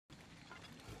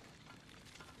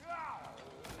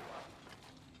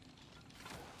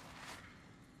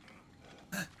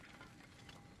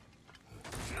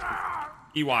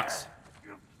Ewoks.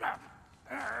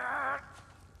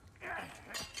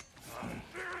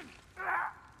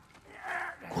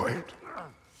 Quiet.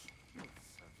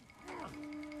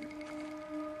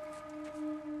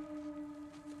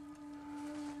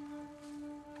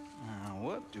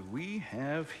 What do we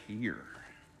have here?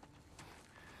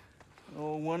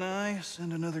 Oh, One Eye,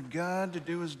 send another god to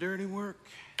do his dirty work?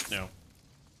 No.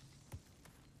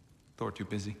 Thor too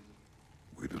busy?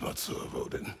 We do not serve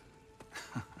Odin.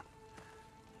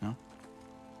 No?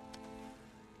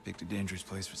 Picked a dangerous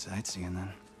place for sightseeing,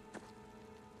 then.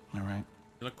 All right.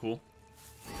 You look cool.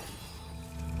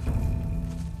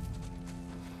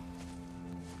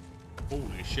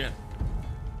 Holy shit.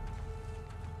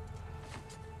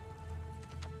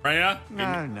 Freya?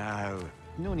 No, no.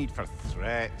 No need for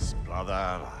threats,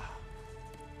 brother.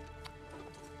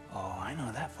 Oh, I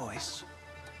know that voice.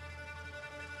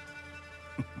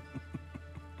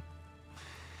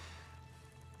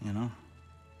 You know,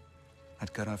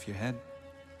 I'd cut off your head,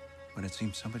 but it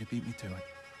seems somebody beat me to it.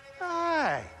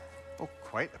 Aye. Oh,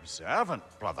 quite observant,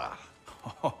 brother.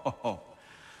 Oh,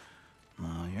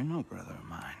 no, you're no brother of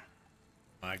mine.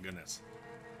 My goodness.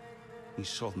 You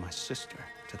sold my sister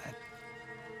to that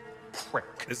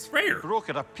prick. It's Freyr. Broke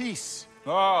it a piece.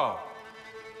 Oh!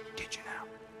 Did you now?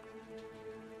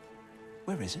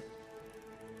 Where is it?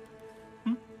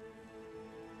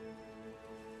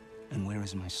 And where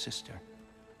is my sister?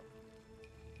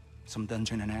 Some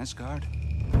dungeon in Asgard?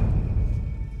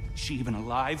 Is she even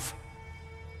alive?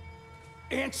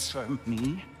 Answer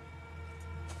me.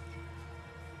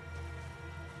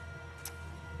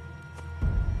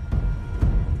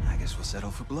 I guess we'll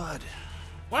settle for blood.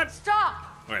 What? Stop!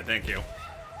 All right, thank you.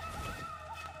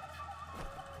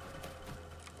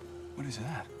 What is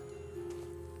that?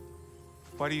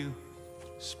 Why do you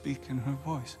speak in her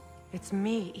voice? It's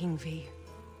me, Ingvi.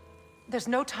 There's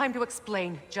no time to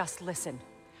explain, just listen.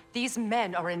 These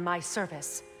men are in my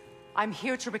service. I'm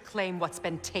here to reclaim what's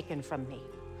been taken from me.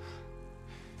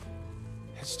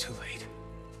 It's too late.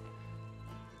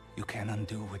 You can't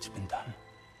undo what's been done.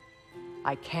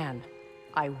 I can.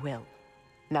 I will.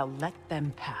 Now let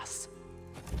them pass.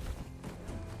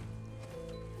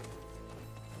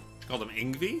 She called him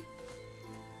Ingvi?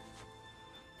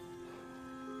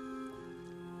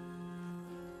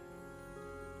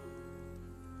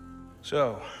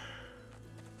 So,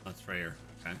 That's Freyr.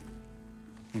 Okay.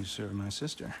 you serve my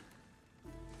sister.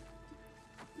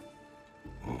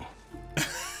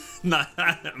 Not.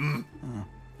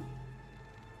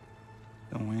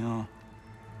 Don't we all?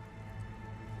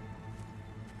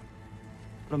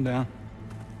 Put him down.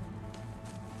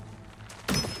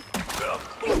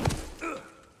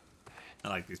 I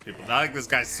like these people. I like this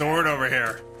guy's sword over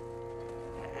here.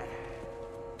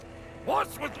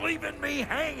 What's with leaving me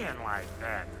hanging like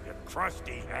that, you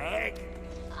crusty hag?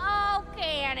 Oh,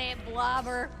 can it,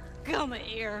 Blobber? Come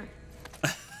here.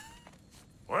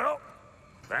 Well,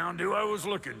 found who I was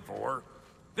looking for.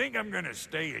 Think I'm gonna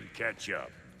stay and catch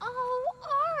up. Oh,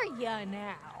 are ya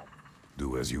now?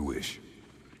 Do as you wish.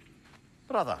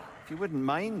 Brother, if you wouldn't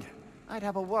mind, I'd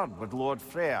have a word with Lord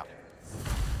Freyr.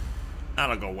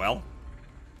 That'll go well.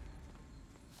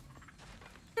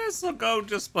 This'll go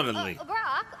just splendidly.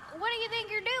 Brock, what do you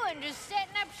think you're doing? Just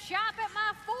setting up shop at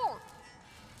my fort?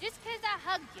 Just 'cause I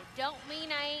hugged you don't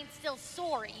mean I ain't still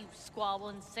sore at you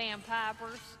squabbling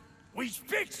sandpipers. We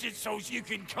fixed it so you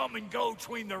can come and go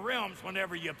between the realms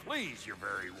whenever you please. You're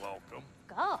very welcome.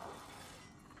 Go.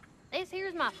 This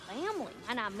here's my family,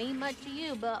 and I mean much to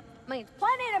you, but means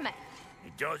plenty to me.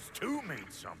 It does too mean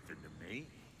something to me.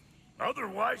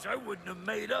 Otherwise, I wouldn't have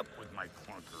made up with my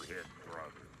clunkerhead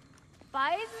brother.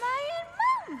 Phase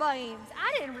and moonbeams.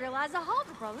 I didn't realize the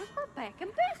Halter brothers were back in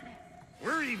business.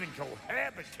 We're even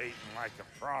cohabitating like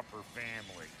a proper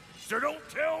family. So don't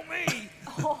tell me.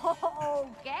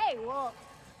 Okay, well,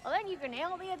 then you can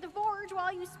help me at the forge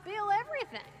while you spill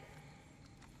everything.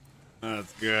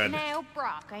 That's good. Now,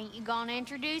 Brock, ain't you gonna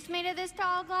introduce me to this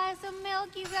tall glass of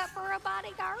milk you got for a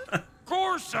bodyguard? Of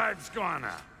course I was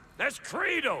gonna. That's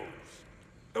Kratos.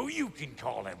 Though you can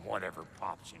call him whatever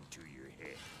pops into your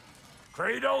head.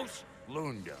 Kratos,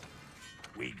 Lunda.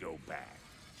 We go back.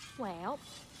 Well,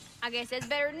 I guess that's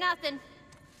better than nothing.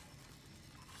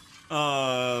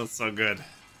 Oh, so good.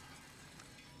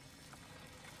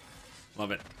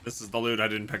 Love it. This is the loot I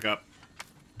didn't pick up.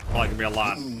 Probably gonna be a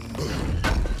lot.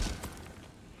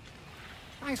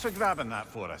 Thanks for grabbing that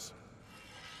for us.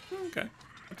 Okay,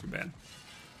 not too bad.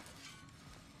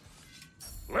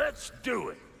 Let's do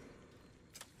it.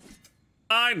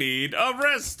 I need a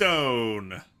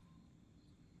redstone.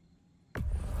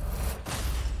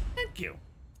 Thank you.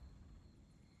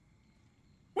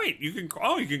 Wait, you can.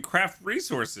 Oh, you can craft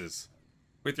resources.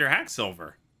 With your hack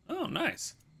silver. Oh,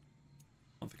 nice.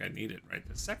 I don't think I need it right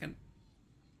this second.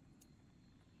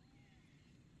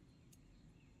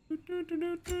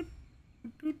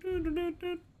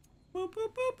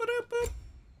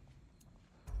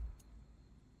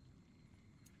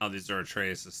 Oh, these are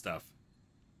Atreus' stuff.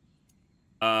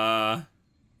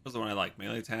 What's the one I like?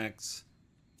 Melee attacks?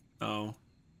 No.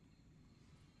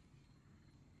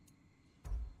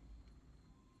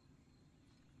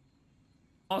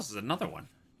 Oh, this is another one.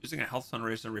 Using a health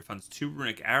fundraiser refunds 2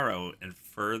 runic arrow and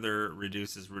further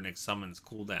reduces runic summons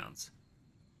cooldowns.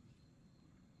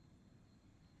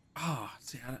 Oh,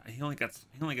 see, he only gets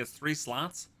 3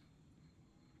 slots.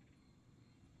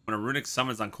 When a runic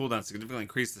summons on cooldown, significantly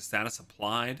increase the status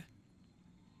applied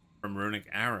from runic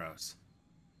arrows.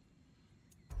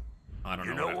 I don't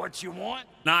know. You know what you want?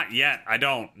 Not yet. I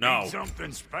don't know. Need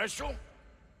something special?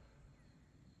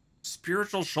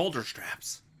 Spiritual shoulder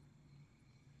straps.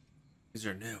 These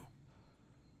are new.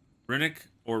 Runic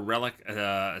or relic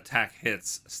attack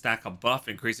hits stack a buff,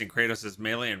 increasing Kratos'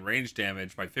 melee and range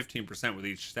damage by 15% with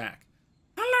each stack.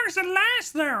 How long does it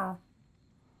last, though?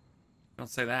 Don't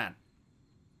say that.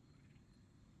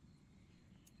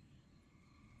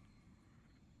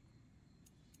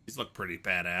 These look pretty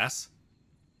badass.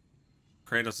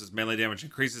 Kratos' melee damage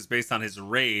increases based on his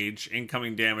rage.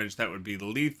 Incoming damage that would be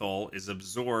lethal is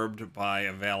absorbed by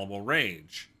available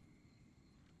rage.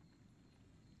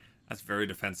 That's very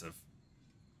defensive.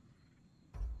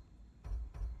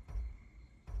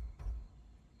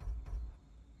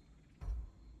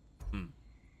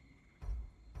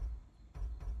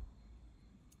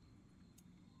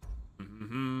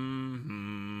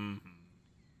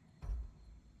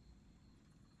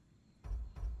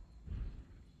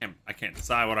 I can't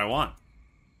decide what I want.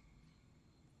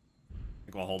 I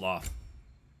think we'll hold off.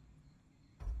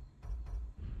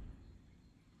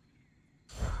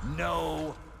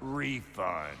 No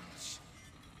refunds.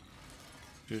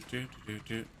 How do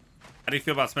you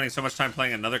feel about spending so much time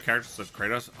playing another character such as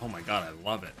Kratos? Oh my god, I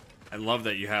love it. I love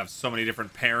that you have so many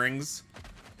different pairings.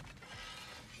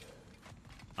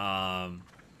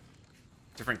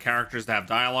 Different characters to have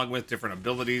dialogue with, different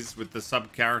abilities with the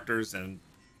sub-characters, and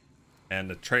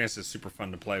Atreus is super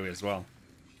fun to play with as well.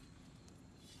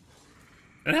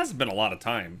 It hasn't been a lot of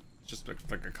time. It's just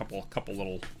like a couple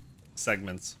little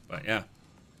segments, but yeah.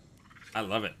 I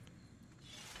love it.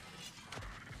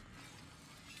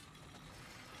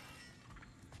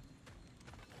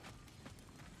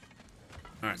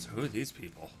 Alright, so who are these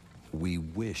people? We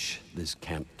wish this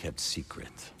camp kept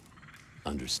secret.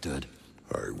 Understood?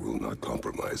 I will not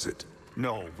compromise it.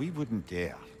 No, we wouldn't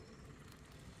dare.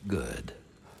 Good.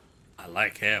 I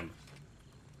like him.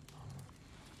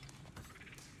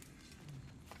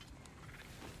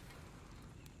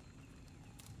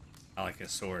 I like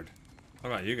his sword. What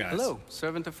about you guys? Hello,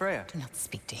 servant of Freya. Do not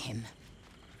speak to him.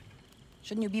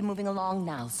 Shouldn't you be moving along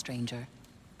now, stranger?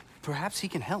 Perhaps he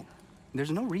can help. There's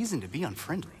no reason to be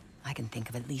unfriendly. I can think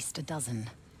of at least a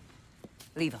dozen.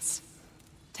 Leave us.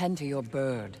 Tend to your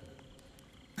bird.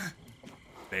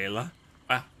 Bela?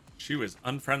 Wow, she was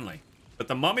unfriendly. But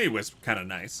the mummy was kind of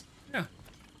nice. Yeah.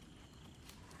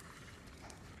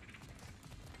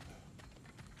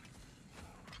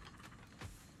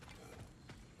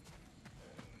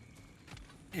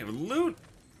 Hey, loot.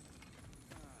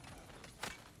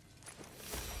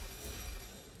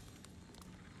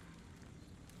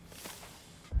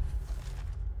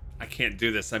 I can't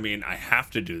do this. I mean, I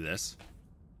have to do this.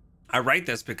 I write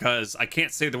this because I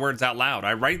can't say the words out loud.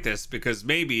 I write this because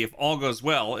maybe, if all goes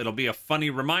well, it'll be a funny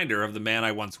reminder of the man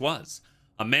I once was.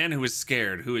 A man who is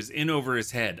scared, who is in over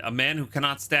his head. A man who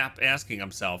cannot stop asking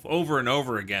himself over and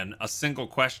over again a single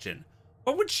question.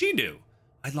 What would she do?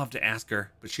 I'd love to ask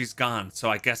her, but she's gone,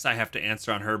 so I guess I have to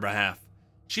answer on her behalf.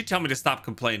 She'd tell me to stop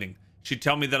complaining. She'd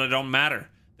tell me that I don't matter,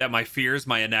 that my fears,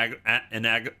 my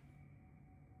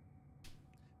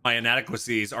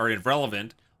inadequacies are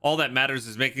irrelevant. All that matters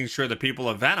is making sure the people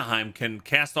of Vanaheim can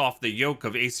cast off the yoke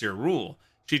of Aesir rule.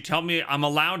 She'd tell me I'm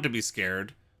allowed to be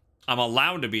scared, I'm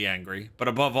allowed to be angry, but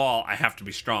above all, I have to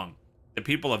be strong. The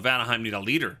people of Vanaheim need a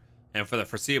leader, and for the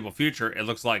foreseeable future, it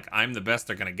looks like I'm the best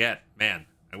they're gonna get. Man,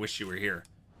 I wish she were here.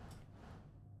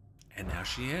 And now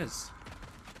she is.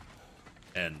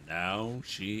 And now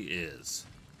she is.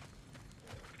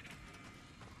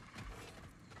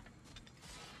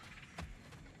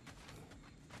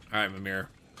 All right, Mimir,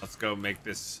 let's go make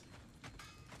this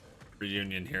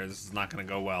reunion here. This is not going to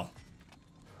go well.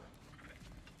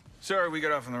 Sorry, we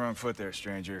got off on the wrong foot there,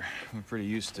 stranger. We're pretty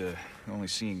used to only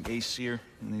seeing Aesir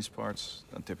in these parts.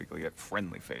 Don't typically get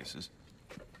friendly faces.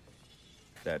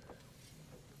 That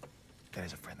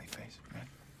is a friendly face, right?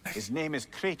 His name is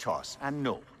Kratos, and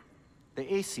no, the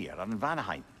Aesir are in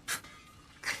Vanaheim.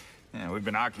 Yeah, we've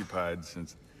been occupied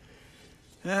since...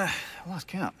 I lost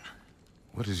count.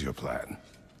 What is your plan?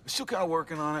 We're still kind of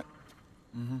working on it.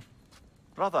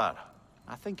 Brother,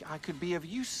 I think I could be of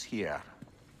use here.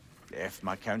 If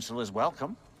my counsel is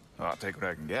welcome. Oh, I'll take what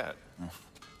I can get.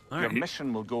 Your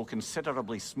mission will go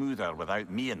considerably smoother without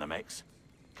me in the mix.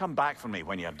 Come back for me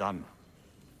when you're done.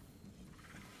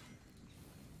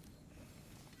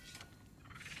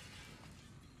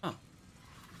 Oh.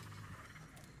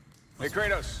 Hey,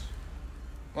 Kratos. As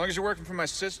long as you're working for my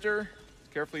sister,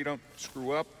 carefully you don't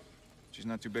screw up. She's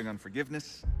not too big on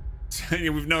forgiveness.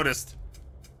 We've noticed.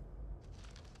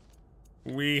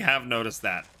 We have noticed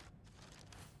that.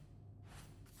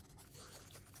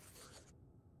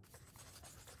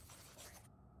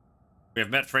 We have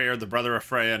met Freyr, the brother of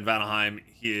Freya in Vanaheim.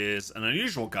 He is an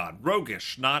unusual god,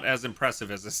 roguish, not as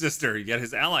impressive as his sister, yet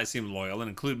his allies seem loyal and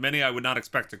include many I would not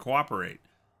expect to cooperate.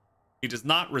 He does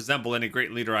not resemble any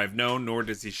great leader I've known, nor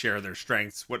does he share their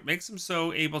strengths. What makes him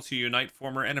so able to unite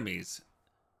former enemies?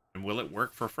 And will it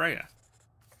work for Freya?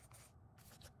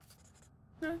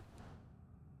 A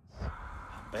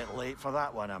bit late for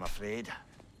that one, I'm afraid.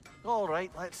 All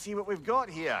right, let's see what we've got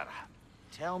here.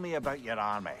 Tell me about your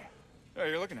army. Oh,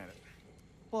 you're looking at it.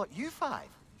 What, you five?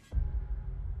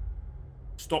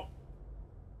 Stop.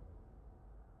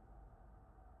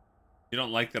 You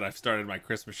don't like that I've started my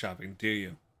Christmas shopping, do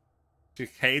you? She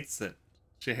hates it.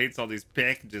 She hates all these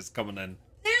packages coming in.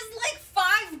 There's like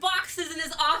 5 boxes in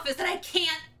his office that I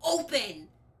can't open.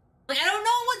 Like, I don't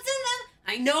know what's in them.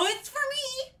 I know it's for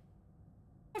me.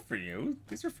 Not for you.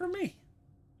 These are for me.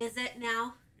 Is it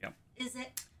now? Yep. Is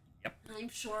it? Yep. I'm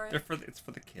sure. It's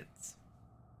for the kids.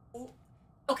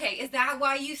 Okay, is that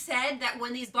why you said that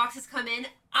when these boxes come in,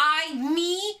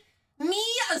 me,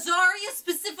 Azaria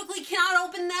specifically cannot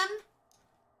open them?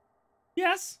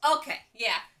 Yes. Okay,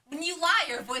 yeah. When you lie,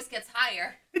 your voice gets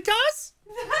higher. It does?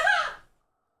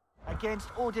 Against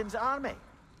Odin's army?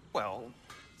 Well,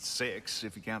 6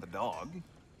 if you count the dog.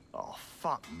 Oh,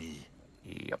 fuck me.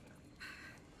 Yep.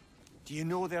 Do you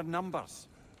know their numbers?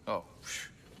 Oh,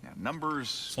 yeah, numbers,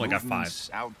 It's only got 5. movements,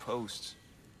 outposts.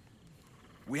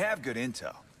 We have good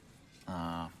intel.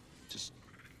 Just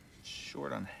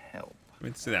short on help. Let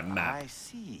me see that map. I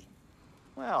see.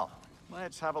 Well,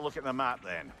 let's have a look at the map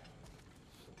then.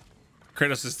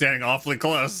 Kratos is standing awfully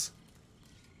close.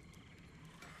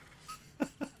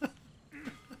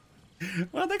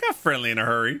 Well, they got friendly in a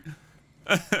hurry.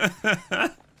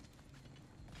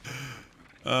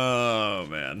 Oh,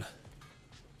 man.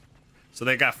 So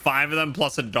they got 5 of them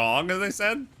plus a dog, as they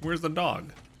said? Where's the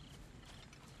dog?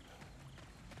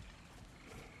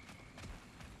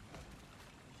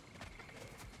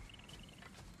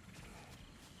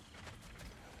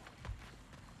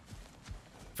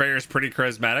 Freyr's pretty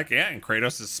charismatic, yeah, and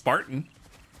Kratos is Spartan.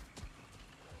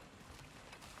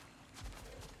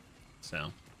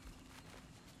 So.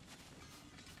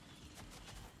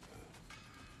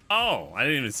 Oh, I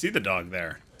didn't even see the dog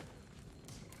there.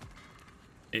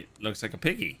 It looks like a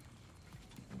piggy.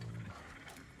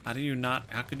 How could you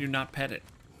not pet it?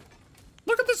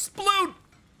 Look at the sploot!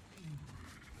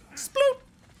 Sploot!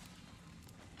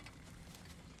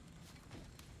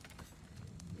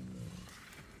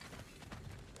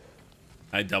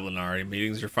 Hi, Dublinari.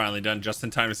 Meetings are finally done just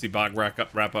in time to see Bog wrap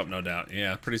up, no doubt.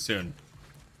 Yeah, pretty soon.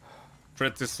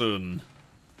 Pretty soon.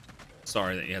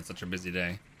 Sorry that you had such a busy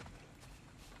day.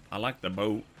 I like the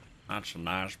boat. That's a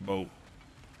nice boat.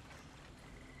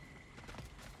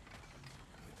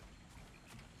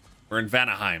 We're in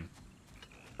Vanaheim.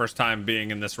 First time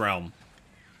being in this realm.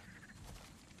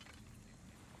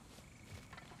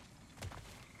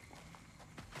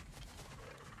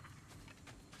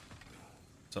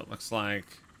 So it looks like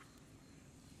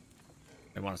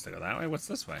they want us to go that way. What's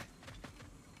this way?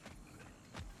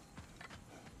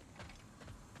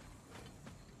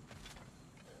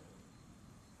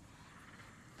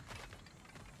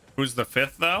 Who's the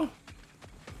 5th, though?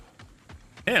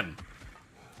 Him.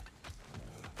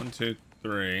 1, 2,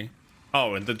 3.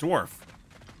 Oh, and the dwarf.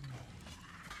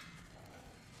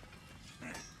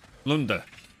 Lunda.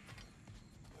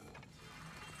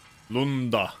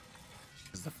 Lunda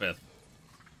is the 5th.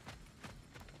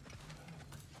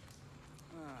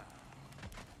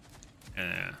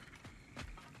 Yeah.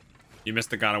 You missed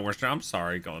the God of War stream. I'm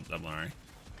sorry, going Dublinari.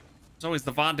 There's always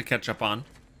the VOD to catch up on.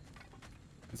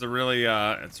 It's a really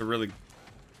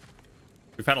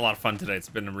we've had a lot of fun today. It's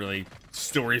been a really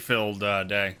story-filled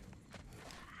day.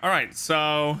 All right,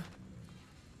 so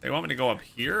they want me to go up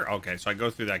here. Okay, so I go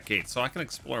through that gate, so I can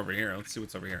explore over here. Let's see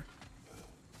what's over here.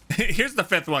 Here's the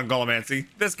 5th one, Golomancy.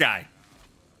 This guy.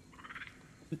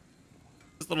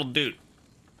 little dude.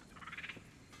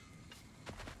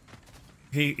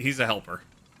 He's a helper.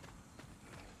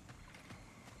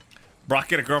 Brock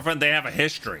get a girlfriend? They have a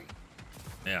history.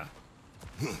 Yeah.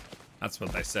 That's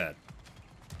what they said.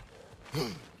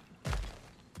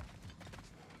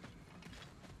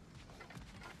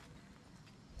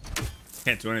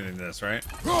 Can't do anything to this, right?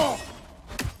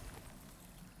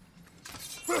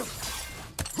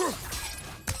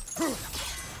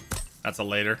 That's a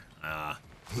later. Ah.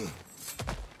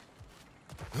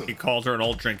 He called her an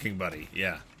old drinking buddy.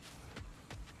 Yeah.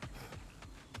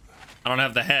 I don't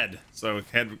have the head, so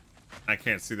head. I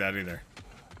can't see that either.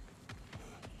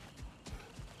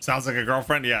 Sounds like a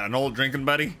girlfriend. Yeah, an old drinking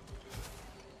buddy.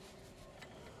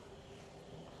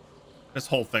 This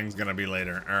whole thing's gonna be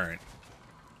later. All right.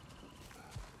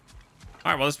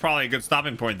 All right. Well, this is probably a good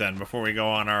stopping point then before we go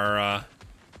on our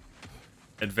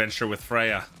adventure with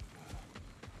Freya.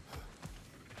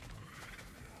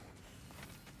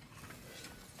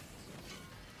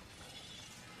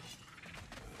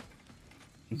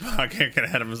 I can't get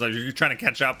ahead of himself. You're trying to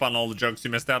catch up on all the jokes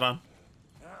you missed out on?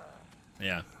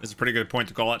 Yeah, this is a pretty good point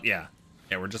to call it. Yeah.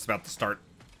 Yeah, we're just about to start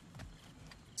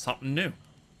something new.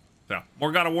 So,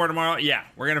 more God of War tomorrow. Yeah,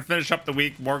 we're going to finish up the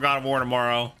week. More God of War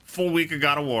tomorrow. Full week of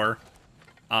God of War.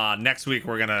 Next week,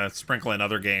 we're going to sprinkle in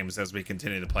other games as we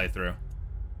continue to play through.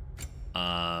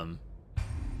 Yeah.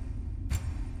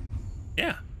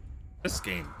 This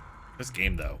game,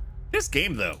 though.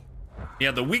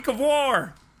 Yeah, the week of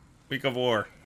war. Week of War.